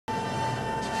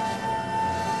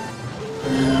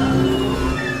And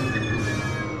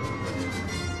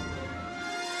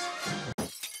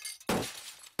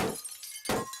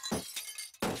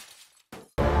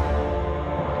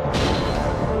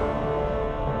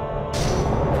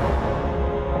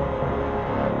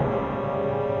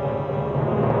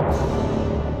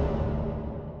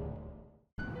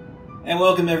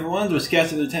welcome everyone to a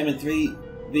Scouts of Entertainment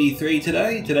 3v3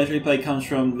 today. Today's replay comes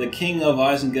from the King of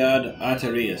Isengard,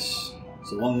 Artorias.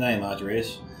 It's a long name,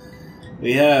 Artorias.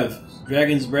 We have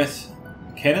Dragon's Breath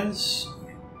Cannons.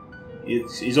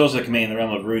 He's also commanding the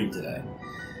realm of Rune today.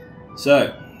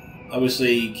 So,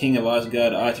 obviously King of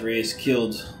Isengard, Artorias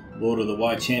killed Lord of the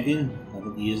White Champion, I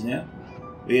think he is now.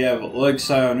 We have Log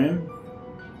Sionim,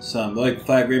 some Log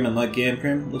Flagrim and Log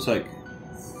Gamprim. Looks like...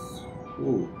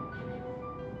 ooh.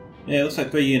 Yeah, it looks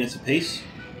like 3 units apiece.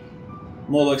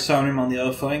 More like Sionim on the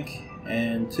other flank,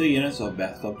 and 2 units of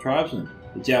Bathtub Tribesmen,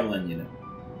 the Javelin unit.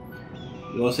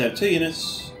 We also have 2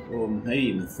 units, or maybe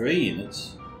even 3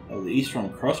 units, of the Eastern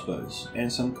Crossbows, and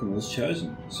some Camille's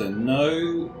Chosen. So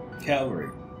no cavalry.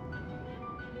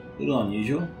 A little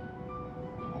unusual.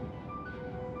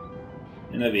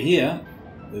 And over here,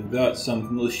 we've got some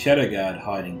Camille's Shadow Guard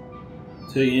hiding.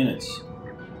 2 units.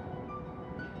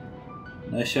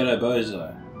 No Shadow Bows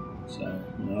though. So,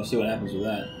 I'll see what happens with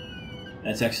that.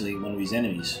 That's actually one of his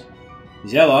enemies.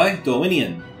 His ally,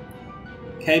 Dorwinian.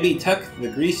 KB Tuck, the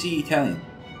Greasy Italian.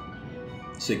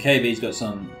 So KB's got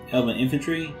some Elven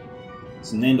Infantry,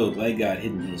 some Nandor Glade Guard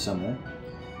hidden here somewhere,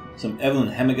 some Evelyn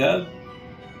Hammer Guard,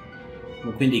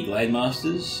 Morquindi Glade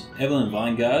Masters, Evelyn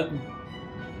Vine Guard,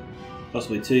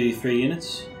 possibly 2-3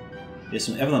 units. There's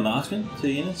some Evelyn Marksmen, 2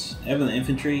 units, Evelyn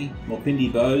Infantry,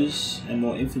 Morquindi Bows, and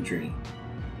more Infantry.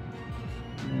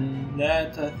 And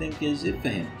that, I think, is it for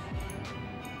him.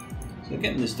 So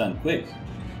getting this done quick.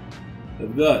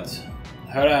 We've got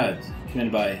Harad,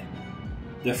 commanded by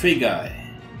the Free Guy.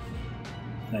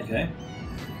 Okay.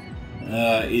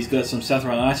 He's got some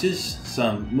Sathron Archers,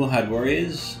 some Mulhad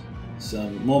Warriors,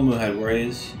 some more Mulhad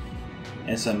Warriors,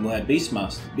 and some Mulhad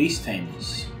Beast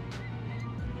Tamers.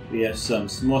 We have some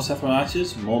more Sathron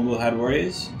Archers, more Mulhad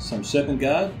Warriors, some Serpent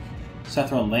Guard,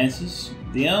 Sathron Lancers,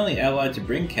 the only ally to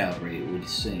bring cavalry it would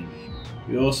seem.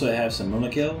 We also have some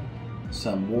Mumakil,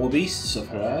 some War Beasts of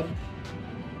Harad,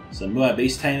 some Mulhad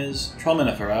Beast Tamers, Trollmen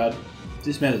of Harad,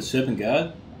 dismounted Serpent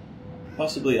Guard,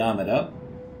 possibly armoured up.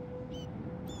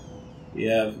 We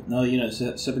have another unit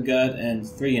of Serpent Guard and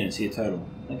 3 units here total.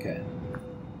 Okay.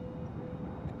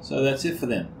 So that's it for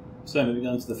them. So moving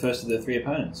on to the first of their 3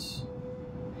 opponents.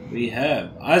 We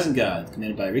have Isengard,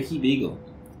 commanded by Ricky Beagle.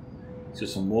 He's got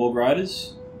some Warg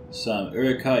Riders, some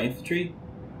Uruks Infantry,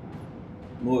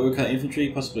 more Uruks Infantry,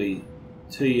 possibly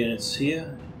 2 units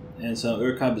here, and some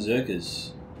Uruks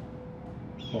Berserkers,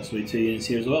 possibly 2 units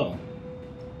here as well.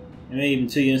 And maybe even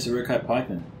 2 units of Uruks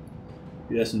Pikemen.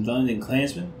 We have some Dungeon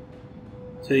Clansmen,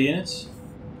 2 units,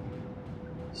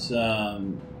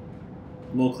 some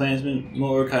more Clansmen,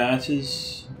 more Uruks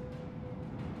Archers,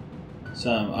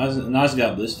 some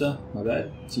Isengard Blister, my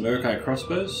bad, some Uruks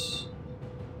Crossbows.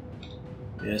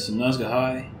 Yeah, some Nazgûl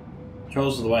High,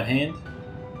 Trolls of the White Hand,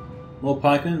 more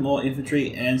Pikemen, more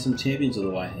Infantry, and some Champions of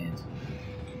the White Hand.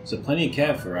 So plenty of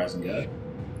cav for Isengard.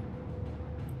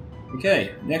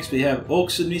 Okay, next we have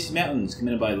Orcs of the Misty Mountains,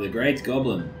 commanded by the Great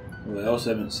Goblin, who I also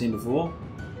haven't seen before.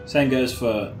 Same goes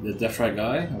for the Defra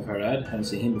guy of Harad, haven't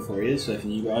seen him before either, so for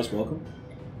you guys, welcome.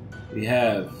 We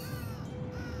have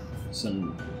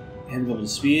some Heavy Goblin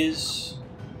Spears,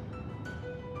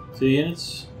 2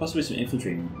 units, possibly some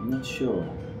infantry, I'm not sure.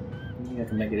 I think I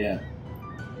can make it out.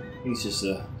 I think it's just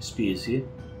spears here.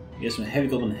 We have some Heavy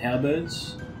Goblin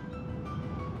Halberds,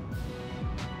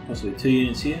 possibly 2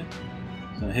 units here.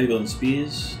 Some Heavy Goblin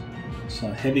Spears,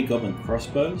 some Heavy Goblin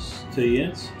Crossbows, 2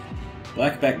 units.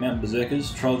 Blackback Mountain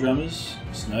Berserkers, Troll Drummers,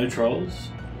 Snow Trolls,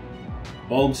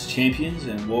 Bolg's Champions,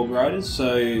 and Warg Riders.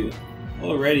 So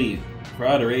already for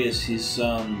Artorias, he's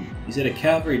at a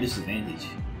cavalry disadvantage.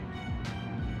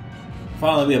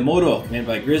 Finally, we have Mordor, commanded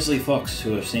by Grizzly Fox,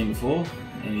 who I've seen before,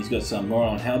 and he's got some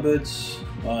Moron Halberds.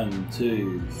 1,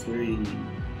 2, 3,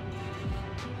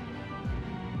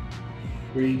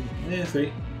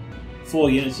 4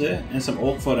 units there, and some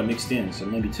Orc Fighter mixed in, so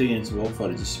maybe 2 units of Orc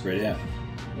Fighter just spread out,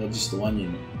 or just the 1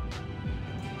 unit.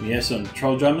 We have some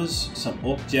Troll Drummers, some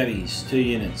Orc Javies, 2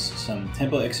 units, some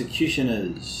Temple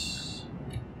Executioners,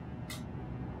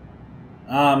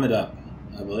 armoured up,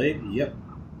 I believe, yep.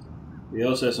 We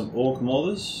also have some Orc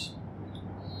Maulers,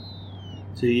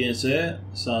 2 units there,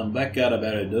 some Blackguard of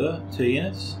Arodur, 2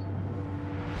 units.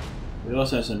 We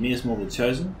also have some Minas Morgul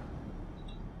Chosen,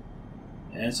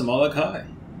 and some Olakai.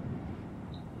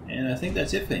 And I think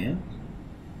that's it for him.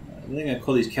 I think I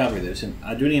call these cavalry. There's some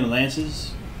Ardunian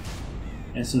Lancers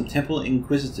and some Temple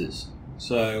Inquisitors.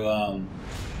 So,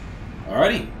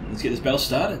 alrighty, let's get this battle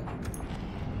started.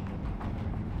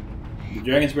 The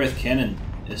Dragon's Breath cannon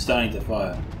is starting to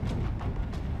fire.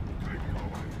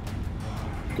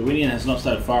 Dorwinian has not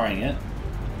started firing yet.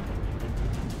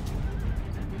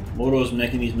 Mordor's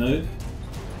making his move.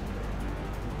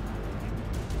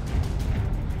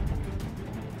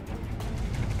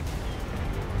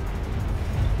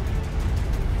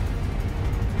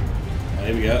 Oh,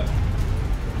 here we go.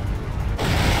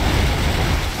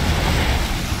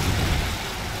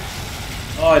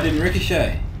 Oh, I didn't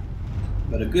ricochet,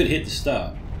 but a good hit to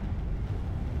start.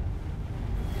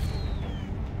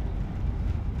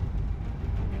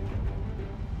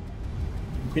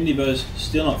 Quindy Bow's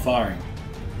still not firing.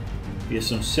 We have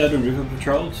some Seldon River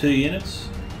Patrol, 2 units,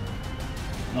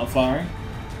 not firing.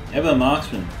 Ever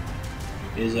Marksman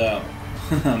is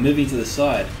moving to the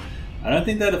side. I don't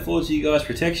think that affords you guys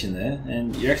protection there,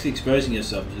 and you're actually exposing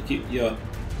yourself if you keep your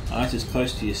archers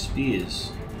close to your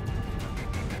spears.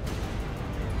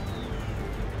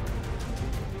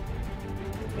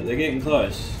 But they're getting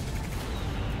close.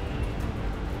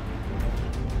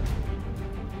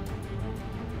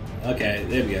 Okay,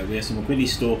 there we go. We have some Quindy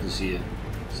Stalkers here,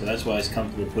 so that's why it's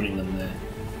comfortable putting them there.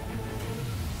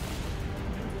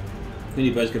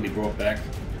 Quindy Bow's going to be brought back.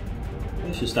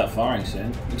 They should start firing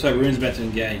soon. Looks like Rune's about to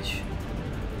engage.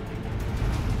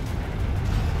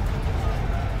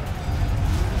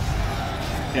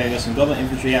 Okay, got some Goblin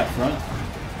Infantry out front.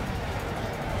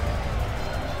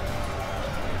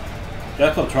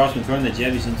 Dark Tribesmen throwing their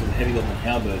jabbies into the Heavy Goblin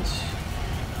Halberds.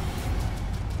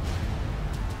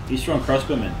 These strong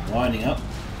crossbowmen lining up.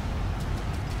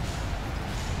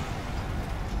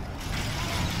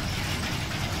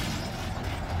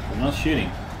 They're not shooting.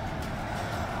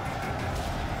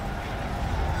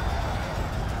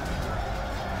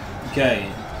 Okay,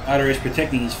 Artorias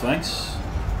protecting his flanks.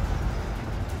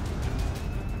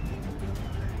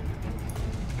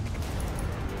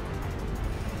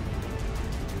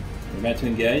 We're about to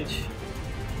engage.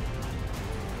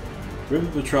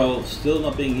 River Patrol still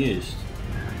not being used.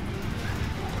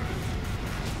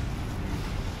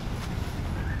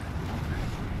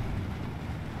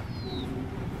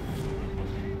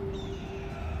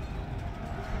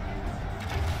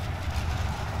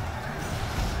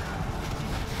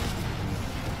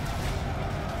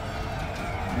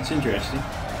 That's interesting.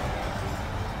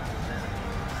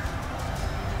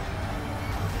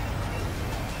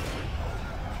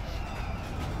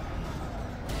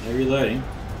 They're reloading.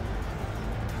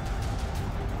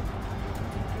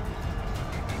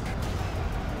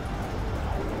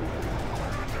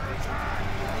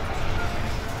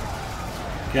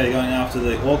 Okay, they're going after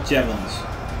the Orc Javelins,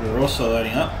 who are also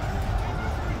loading up.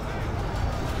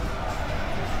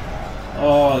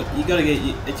 Oh, you gotta get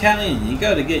your Italian, you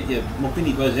gotta get your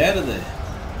Quindy Bows out of there.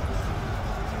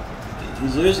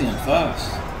 He's losing them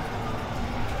fast.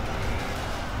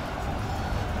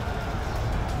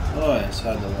 Oh, it's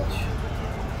hard to watch.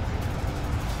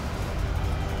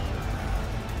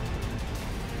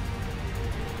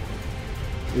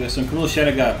 We got some cool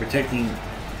Shadow Guard protecting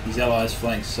his allies'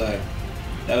 flanks, so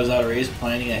that was Artorias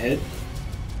planning ahead.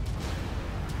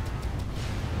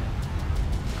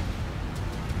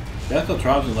 Dark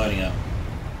Tribesmen loading up.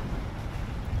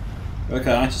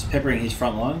 Okay, I'm just peppering his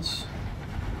front lines.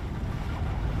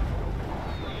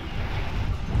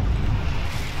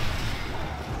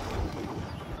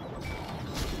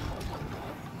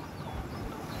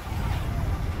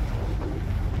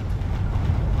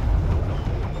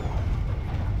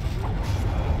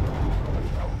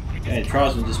 Okay,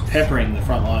 Tribesmen just peppering the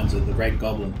front lines of the Great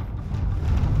Goblin.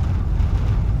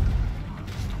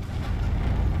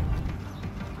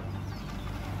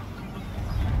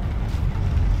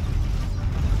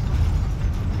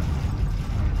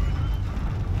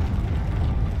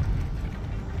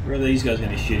 Where are these guys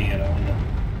going to be shooting at, I wonder?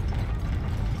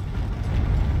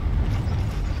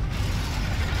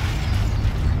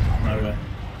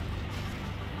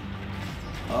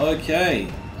 Okay,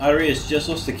 Artorias just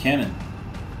lost the cannon.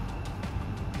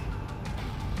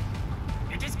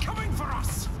 It is coming for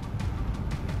us.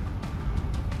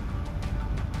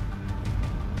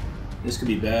 This could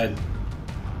be bad.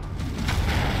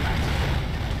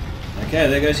 Okay,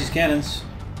 there goes his cannons.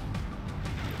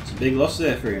 It's a big loss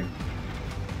there for him.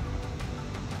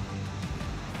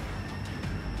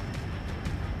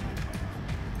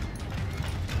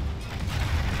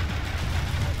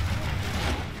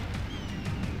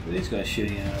 What are these guys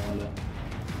shooting at, I wonder?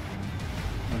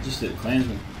 Oh, just at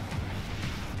clansmen.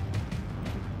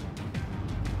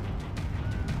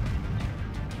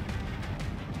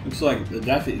 Looks like the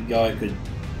Daffy guy could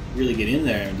really get in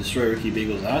there and destroy Ricky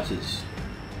Beagle's archers.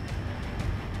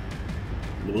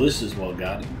 The ballista's well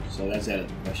guarded, so that's out of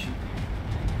the question.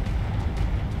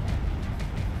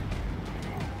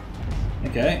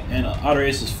 Okay, and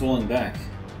Artorias is falling back.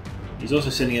 He's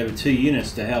also sending over 2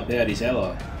 units to help out his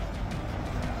ally.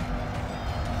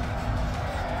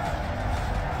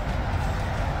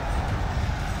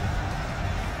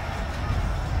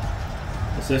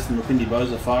 The Ceston Mukindi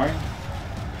bows are firing.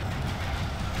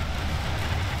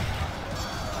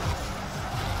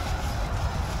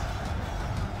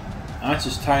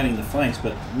 Archers targeting the flanks,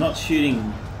 but not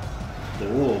shooting the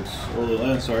wargs. Or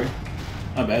the, sorry,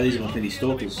 my bad. These are Mukindi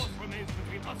stalkers.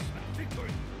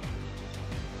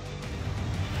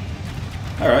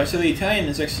 All right, so the Italian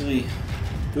is actually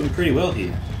doing pretty well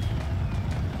here.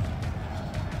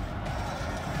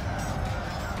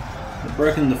 They've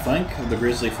broken the flank of the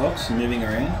Grizzly Fox and moving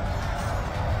around.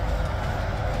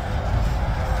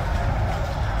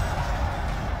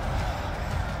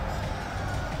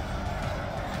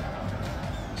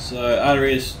 So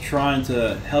Artorias trying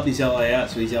to help his ally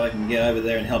out so his ally can get over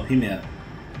there and help him out.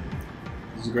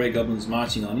 There's the Great Goblins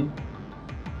marching on him.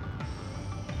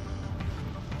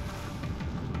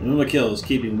 The number of kills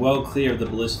keeping well clear of the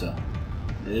ballista.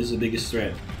 It is the biggest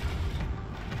threat.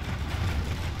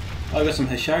 Oh, I've got some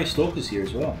Hashari Stalkers here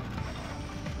as well.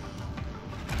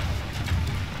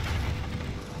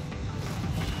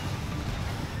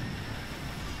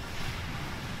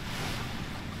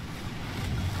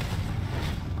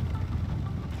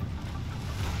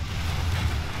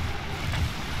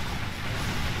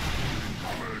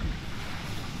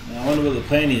 Now I wonder what the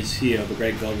plan is here of the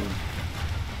Great Goblin.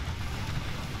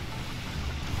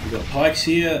 We've got pikes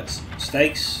here,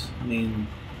 stakes. I mean,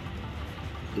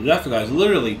 the Duffer guy is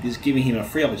literally just giving him a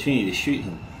free opportunity to shoot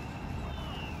him.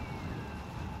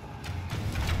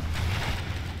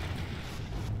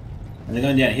 And they're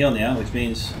going downhill now, which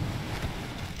means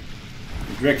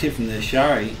the direct hit from the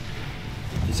Hashari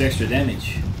is extra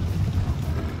damage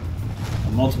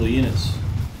on multiple units.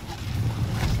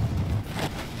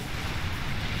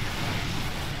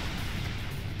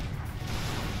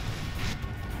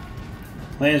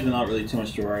 Clansmen not really too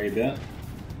much to worry about.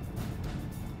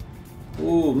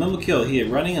 Ooh, number kill here,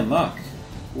 running amok.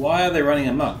 Why are they running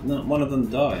amok? One of them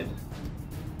died.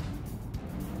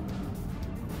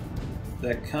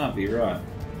 That can't be right.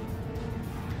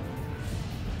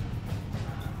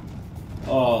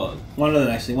 Oh, one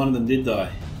of them did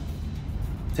die.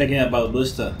 Taken out by the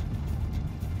ballista.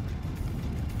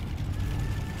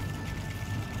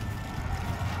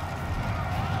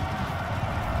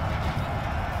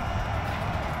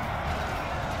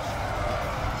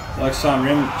 Like Sam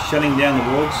Rim shutting down the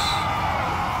wards.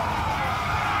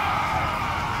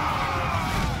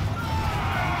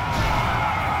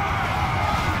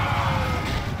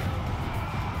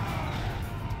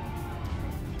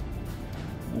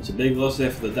 It's a big loss there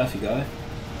for the Duffy guy.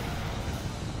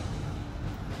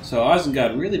 So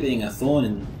Isengard really being a thorn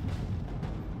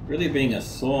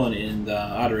in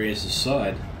Artorias'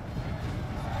 side.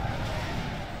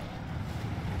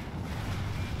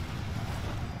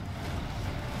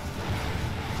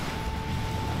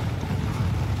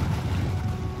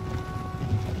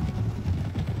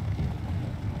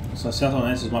 So Southern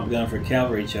Lancers might be going for a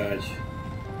cavalry charge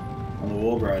on the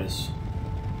Warg Riders.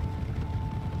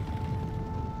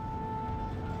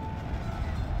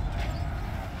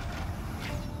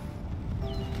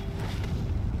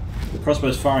 The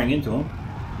crossbow's firing into them.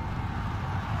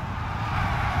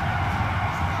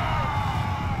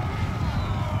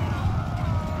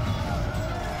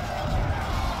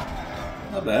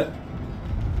 Not bad.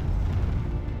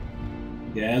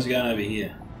 Okay, how's it going over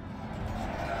here?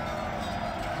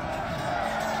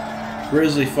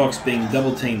 Grizzly Fox being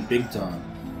double teamed big time.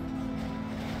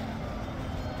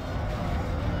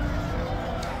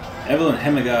 Evelyn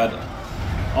Hemmergard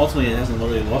ultimately hasn't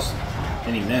really lost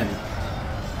any men.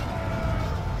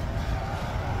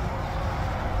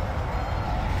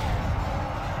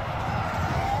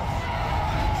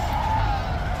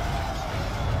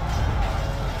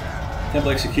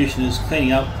 Temple Executioners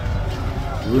cleaning up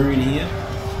ruin here.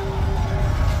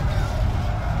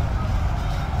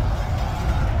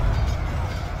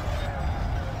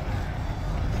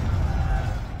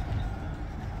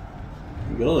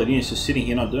 Got all the units just sitting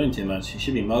here not doing too much. He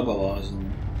should be mobilised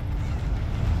and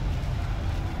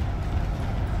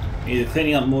either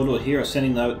cleaning up Mordor here or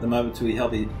sending them over to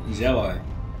help his ally.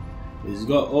 He's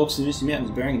got Orcs in the Misty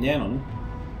Mountains bearing down on him.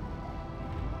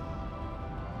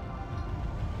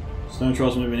 Stone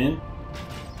Trolls moving in.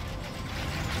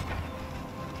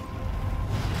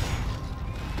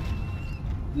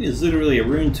 There's literally a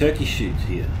ruined turkey shoot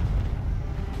here.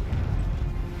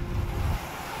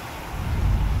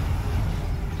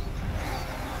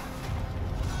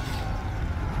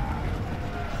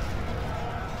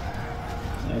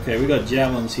 Okay, we got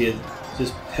javelins here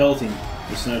just pelting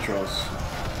the snow trolls.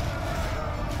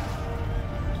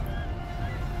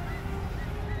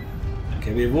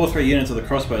 Okay, we have all 3 units of the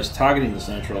crossbows targeting the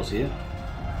snow trolls here.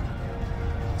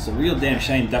 It's a real damn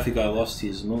shame Duffy guy lost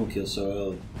his normal kill so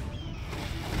early.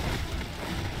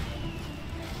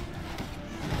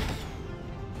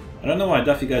 I don't know why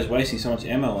Duffy guy's wasting so much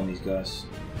ammo on these guys.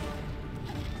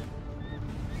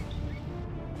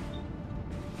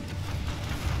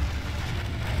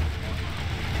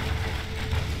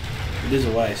 It is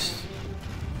a waste.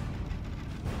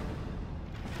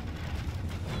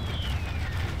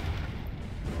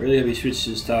 Really have he switched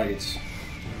his targets.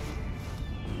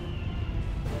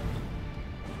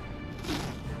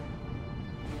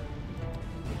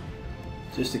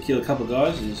 Just to kill a couple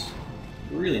guys is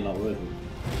really not worth it.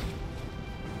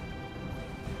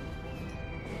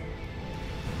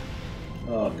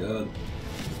 Oh god.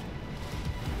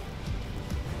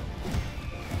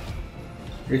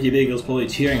 Ricky Beagle's probably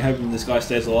cheering, hoping this guy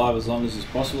stays alive as long as is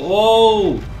possible.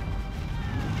 Oh!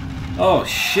 Oh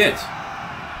shit!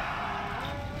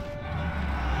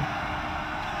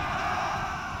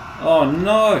 Oh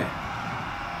no!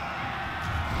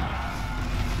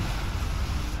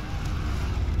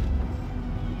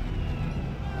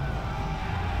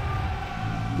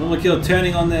 Normal kill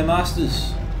turning on their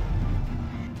masters.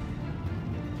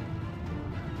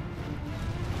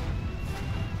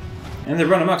 And they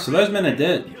run amok, so those men are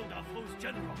dead.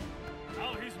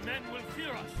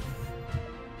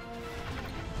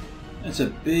 That's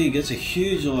a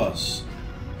huge loss.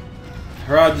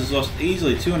 Harad has lost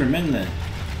easily 200 men there.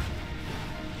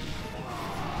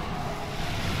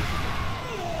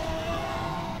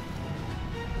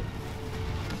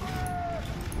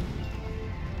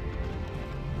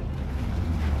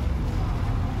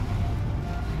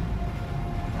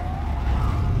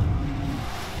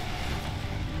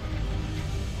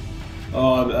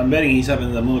 Oh, I'm betting he's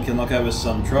hoping the Mullah can knock over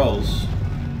some trolls.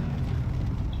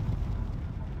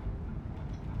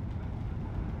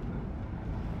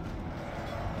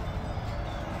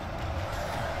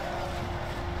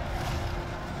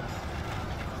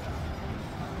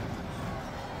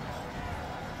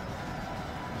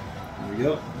 There we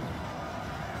go.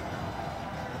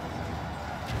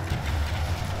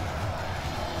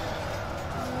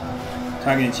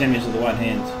 Targeting champions with the white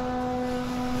hand.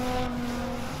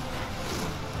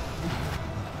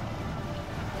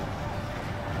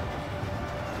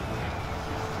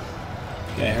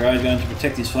 Okay, Harad going to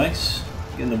protect his flanks,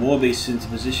 getting the war beasts into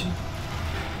position.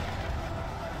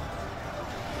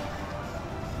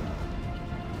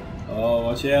 Oh,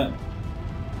 watch out.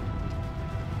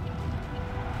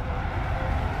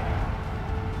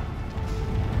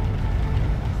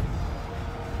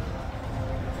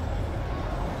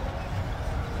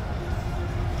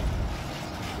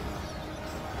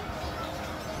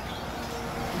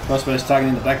 Crossbows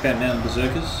targeting the Black Bat Mountain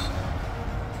Berserkers.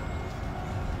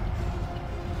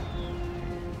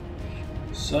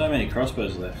 So many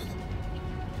crossbows left.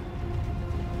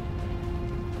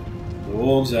 The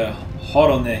Orcs are hot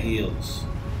on their heels.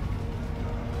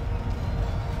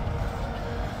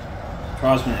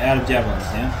 Tribesmen out of javelins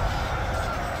now.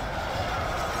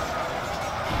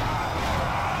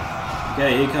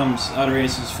 Okay, here comes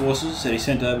Artorias' forces that he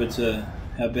sent over to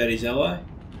help out his ally.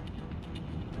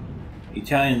 The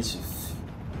Italians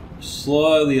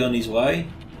slowly on his way.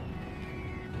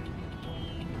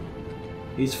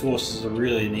 His forces are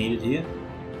really needed here.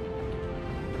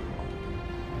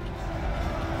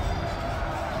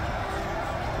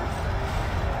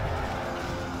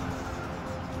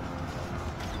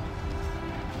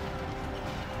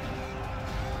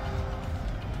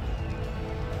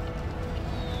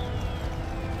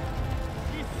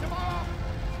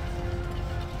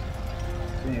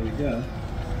 There we go.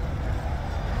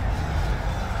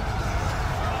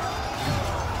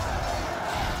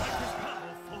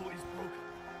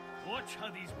 Watch how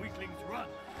these weaklings run.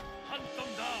 Hunt them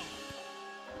down.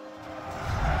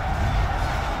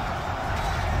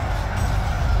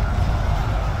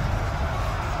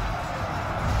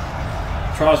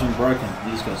 Tribesmen broken.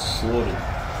 These got slaughtered.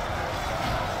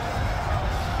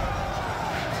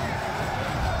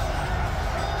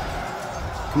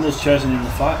 Kumul's chosen in the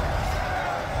fight.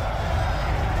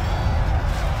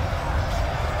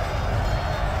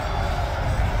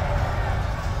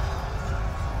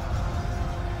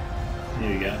 There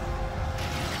we go.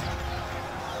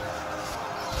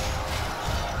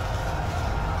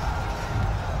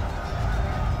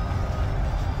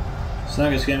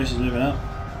 Snugger skirmish is moving up.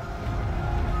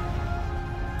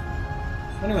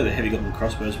 I wonder where the heavy goblin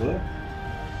crossbows were.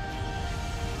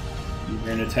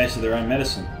 They're in a taste of their own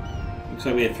medicine. Looks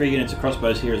like we have 3 units of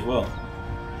crossbows here as well.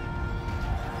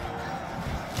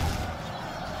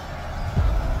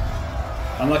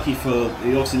 Unlucky for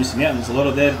the Orcs in the Misty Mountains, a lot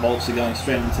of their bolts are going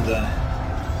straight into the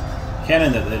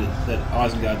cannon that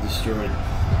Isengard destroyed.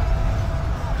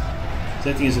 So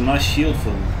that thing is a nice shield for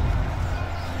them.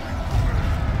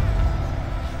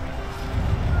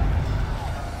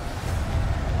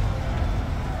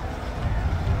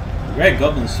 The Great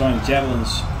Goblin's throwing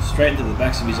javelins straight into the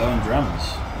backs of his own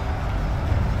drummers.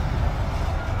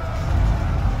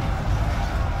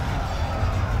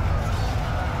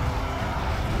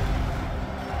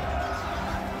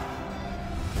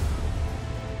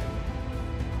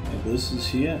 This is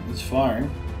here, it's firing.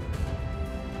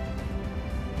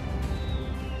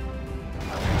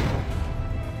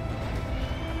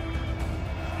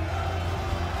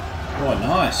 Oh,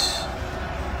 nice!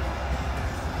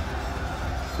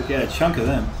 Took out a chunk of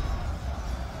them.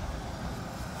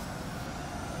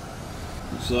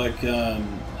 Looks like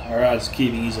Harad's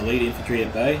keeping his elite infantry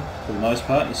at bay for the most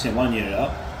part. He sent 1 unit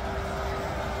up.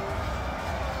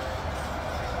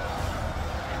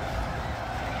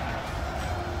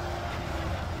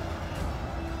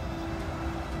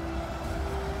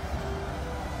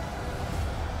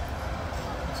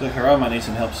 So Harad might need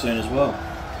some help soon as well.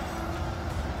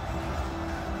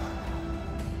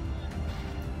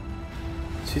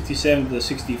 It's 57 to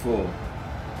 64.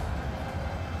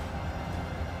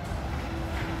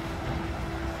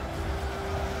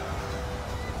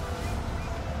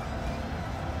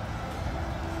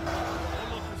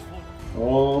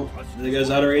 Oh, there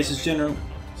goes Artorias' general.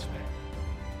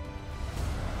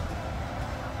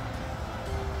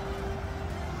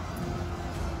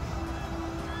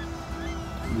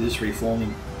 Just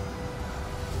reforming.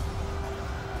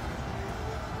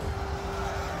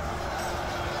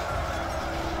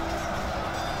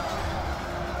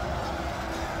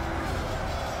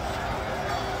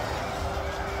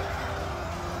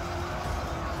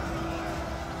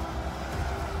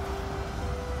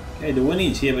 Okay, the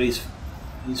winning's here, but he's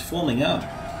forming up.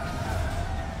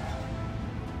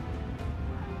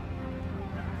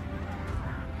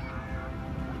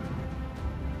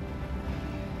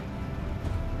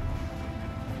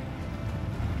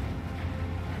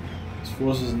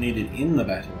 Forces needed in the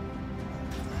battle.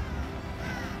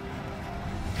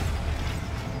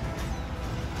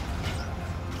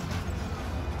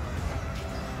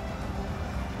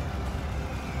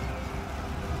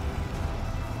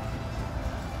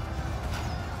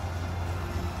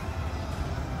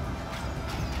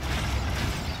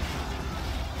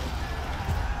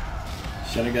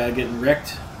 Shadow Guard getting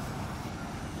wrecked.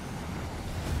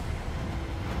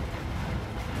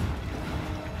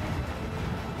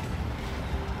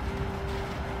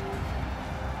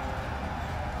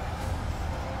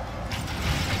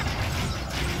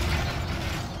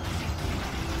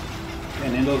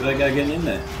 And that guy getting in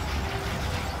there.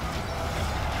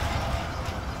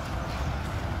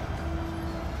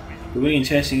 The William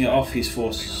chasing off his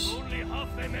forces.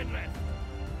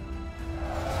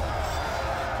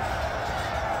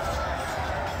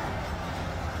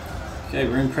 Okay,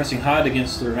 we're pressing hard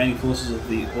against the remaining forces of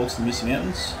the Orcs in the Misty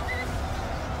Mountains.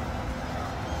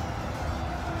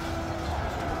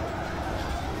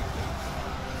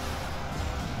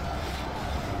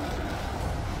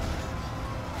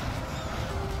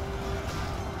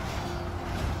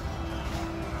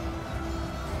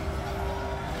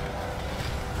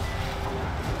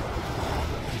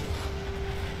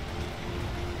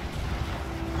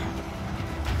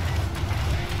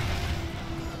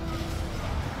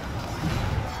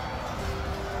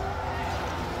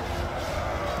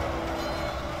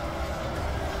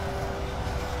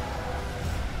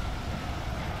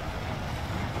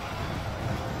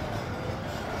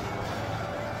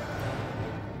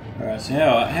 Alright, so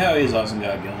how is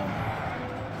Isengard going?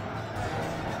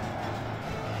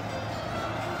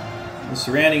 They're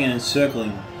surrounding and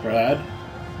encircling Brad.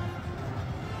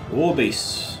 War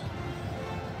beasts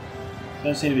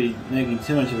don't seem to be making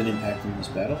too much of an impact in this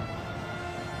battle.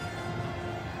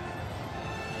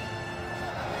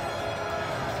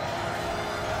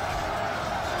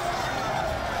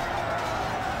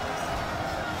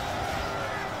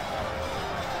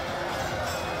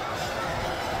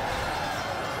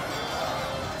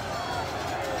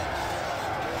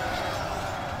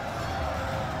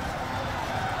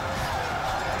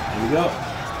 There we go.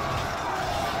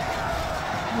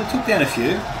 Well, took down a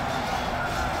few.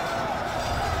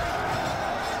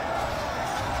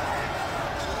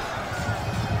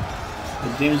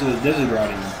 The demons of the desert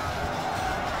riding them.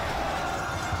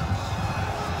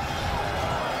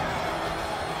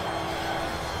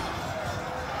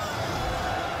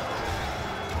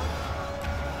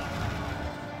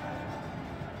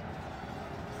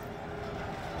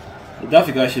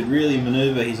 Duffy guy should really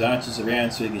manoeuvre his archers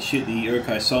around so he can shoot the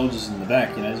Uruks soldiers in the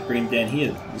back, you know, just bring them down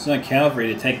here. There's no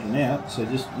cavalry to take them out, so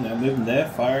just, you know, move them there,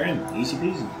 fire in, easy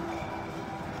peasy.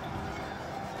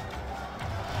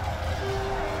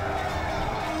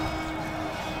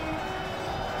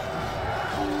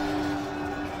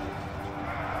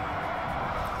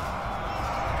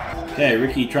 Okay,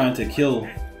 Ricky trying to kill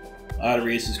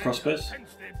Artorias' crossbows.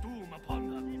 Sense their doom upon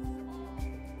them.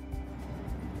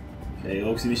 Okay,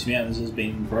 Orcs in Misty Mountains has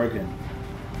been broken.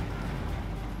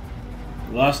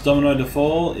 The last domino to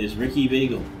fall is Ricky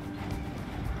Beagle.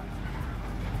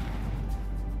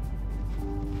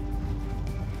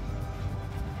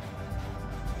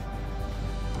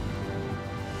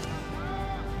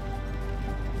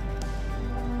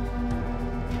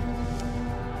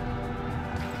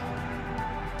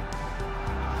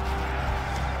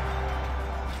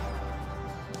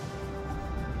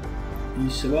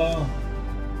 Isabel.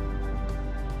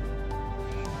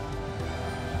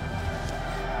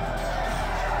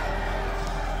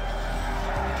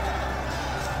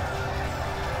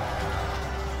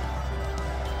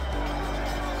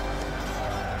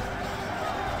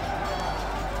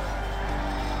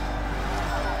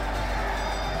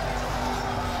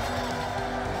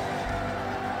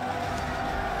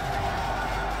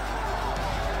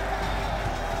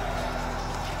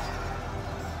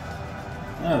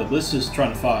 Oh, the Blister's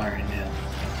trying to fire in now.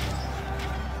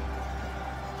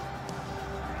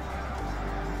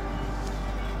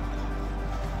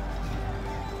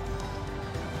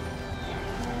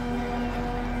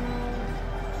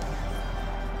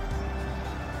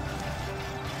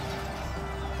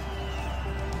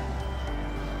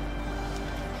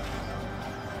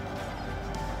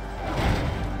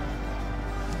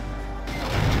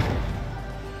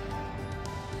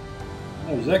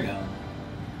 Where's that going?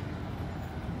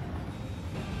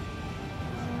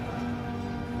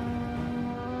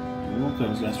 I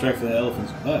was going straight for the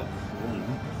elephant's butt.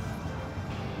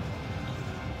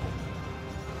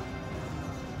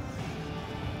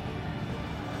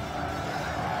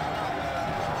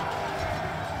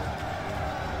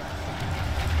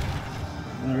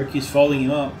 Oh, Ricky's folding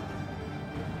him up.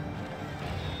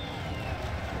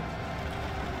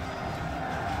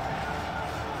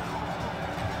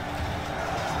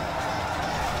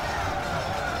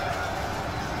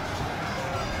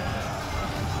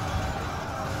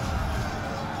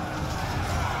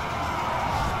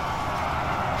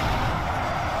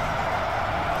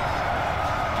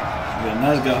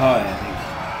 Let's go high, I think.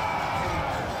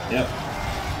 Yep.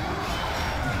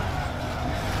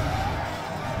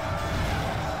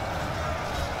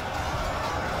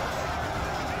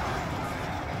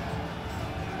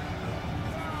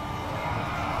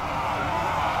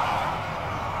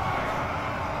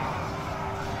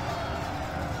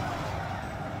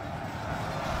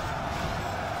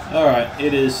 Alright,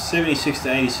 it is 76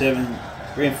 to 87.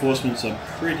 Reinforcements are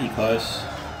pretty close.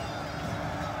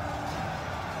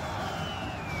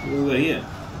 What do we got here?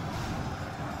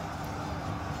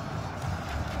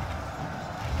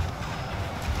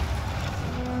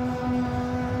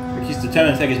 Ricky's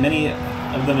determined to take as many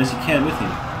of them as he can with him.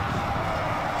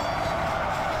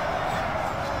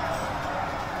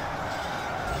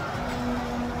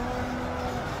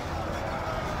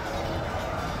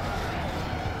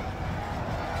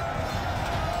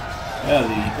 Wow,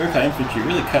 the Uruk infantry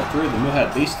really cut through the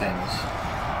Muhat beast tamers.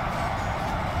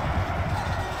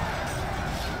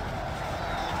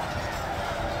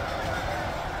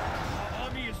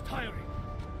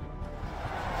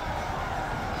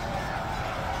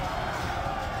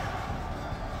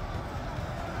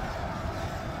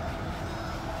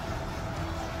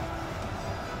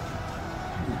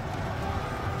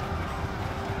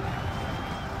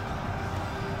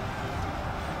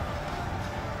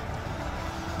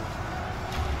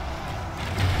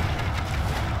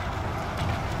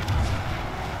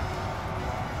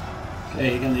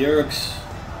 Okay, here come the Uruks.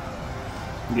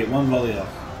 We get one volley off.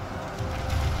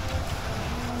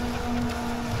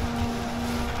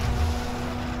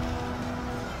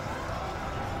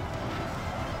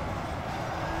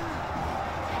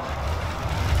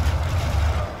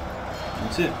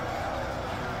 That's it.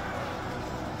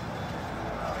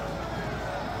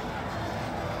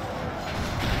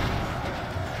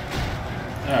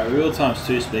 Alright, we will times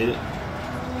 2 speed it.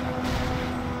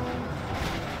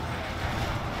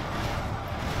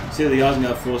 See the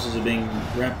Osgiliath forces are being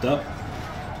wrapped up.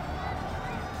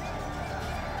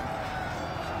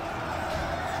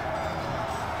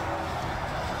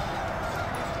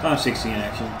 Times 60 in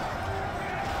action.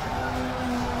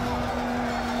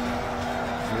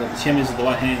 We've got the Chemins of the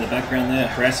White Hand in the background there,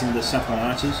 harassing the Saffron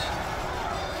archers.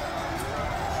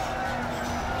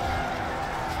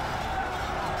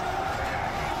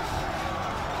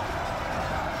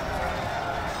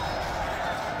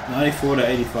 94 to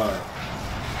 85.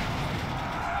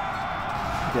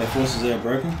 Okay, forces there are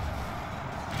broken.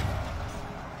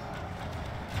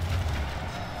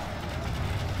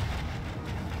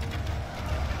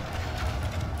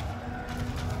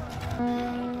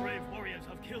 Our brave warriors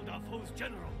have killed our foe's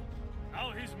general.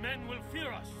 Now his men will fear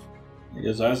us. There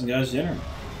goes Isengard's general.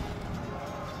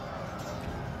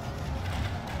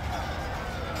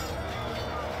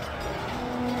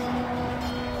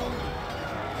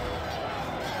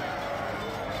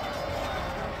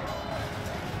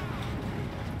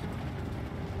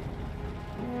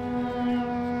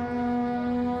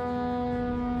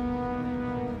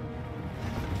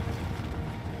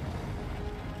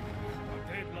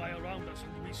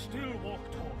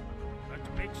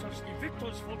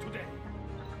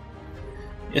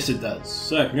 Yes, it does.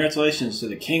 So, congratulations to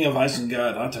the King of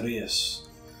Isengard, Artorias.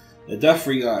 The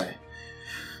Duffrey guy.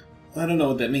 I don't know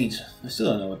what that means. I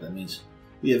still don't know what that means.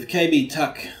 We have KB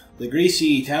Tuck, the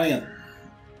Greasy Italian.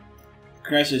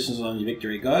 Congratulations on your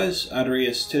victory, guys.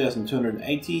 Artorias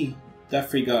 2280,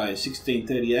 Duffrey guy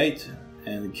 1638,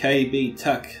 and KB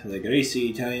Tuck, the Greasy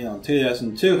Italian on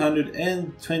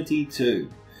 2222.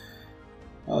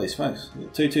 Holy smokes,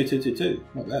 22222,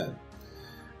 not bad.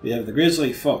 We have the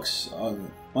Grizzly Fox on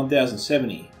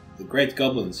 1070, the Great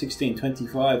Goblin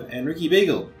 1625, and Ricky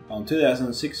Beagle on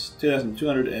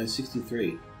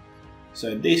 2263.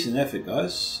 So decent effort,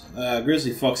 guys.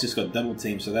 Grizzly Fox just got double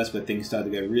teamed, so that's where things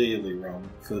started to go really wrong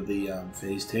for for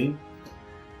his team.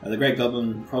 The Great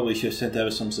Goblin probably should have sent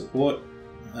over some support.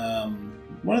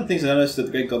 One of the things I noticed that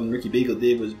the Great Goblin Ricky Beagle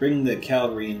did was bring the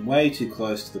cavalry in way too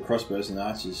close to the crossbows and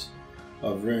archers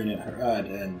of Rune and Harad,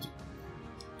 and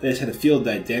they just had a field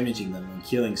day damaging them and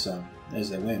killing some as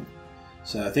they went.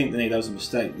 So I think that was a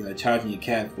mistake, charging your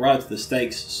cav right to the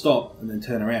stakes, stop, and then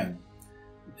turn around.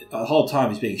 The whole time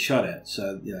he's being shot at,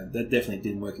 so that definitely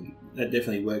didn't work. That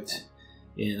definitely worked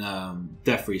in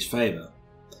Daffrey's favour.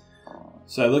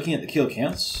 So looking at the kill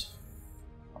counts,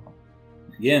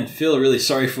 again, feel really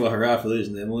sorry for Hurrah for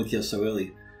losing them. All the kills so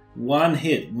early. One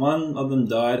hit, one of them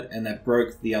died, and that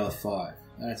broke the other 5.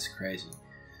 That's crazy.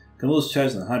 Camille's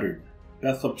chosen 100.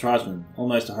 Bathtop Tribesmen,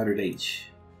 almost 100 each.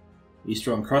 East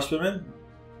Strong Crossbowmen,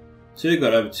 2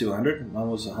 got over 200, one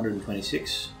was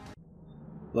 126.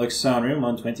 Like Sanrim,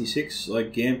 126.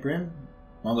 Like Gamprim,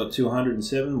 one got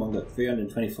 207, one got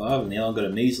 325, and the other got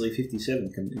a measly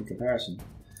 57 in comparison.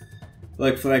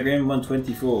 Like Flagrim,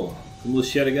 124.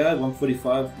 Camille's Shadowguard,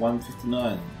 145,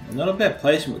 159. And not a bad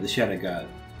placement with the Shadowguard.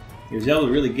 He was able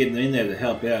to really get in there to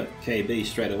help out KB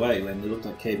straight away when it looked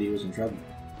like KB was in trouble.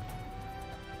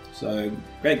 So,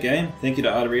 great game. Thank you to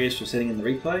Artorias for sending in the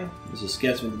replay. This is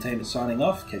Scouts of Entertainment signing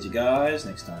off. Catch you guys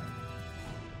next time.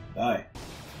 Bye.